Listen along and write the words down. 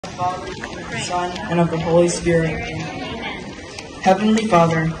Father, of the Son, and of the Holy Spirit. Heavenly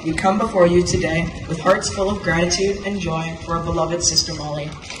Father, we come before you today with hearts full of gratitude and joy for our beloved Sister Molly,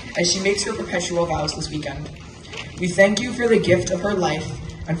 as she makes her perpetual vows this weekend. We thank you for the gift of her life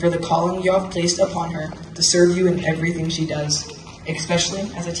and for the calling you have placed upon her to serve you in everything she does, especially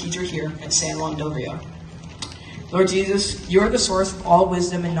as a teacher here at San Juan del Rio. Lord Jesus, you are the source of all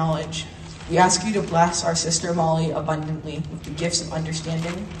wisdom and knowledge. We ask you to bless our Sister Molly abundantly with the gifts of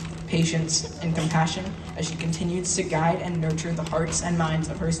understanding, patience, and compassion as she continues to guide and nurture the hearts and minds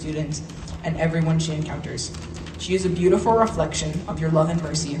of her students and everyone she encounters. She is a beautiful reflection of your love and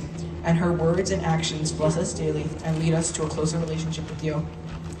mercy, and her words and actions bless us daily and lead us to a closer relationship with you.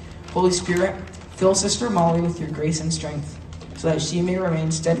 Holy Spirit, fill Sister Molly with your grace and strength, so that she may remain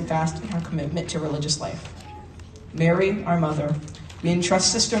steadfast in her commitment to religious life. Mary, our Mother, we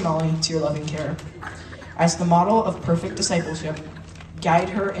entrust Sister Molly to your loving care. As the model of perfect discipleship, guide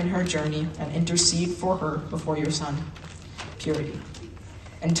her in her journey and intercede for her before your Son. Purity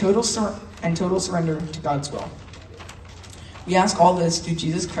and total surrender to God's will. We ask all this through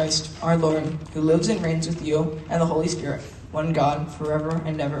Jesus Christ, our Lord, who lives and reigns with you and the Holy Spirit, one God, forever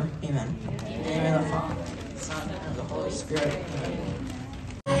and ever. Amen. Amen. Amen. The Father, the Son, and the Holy Spirit. Amen.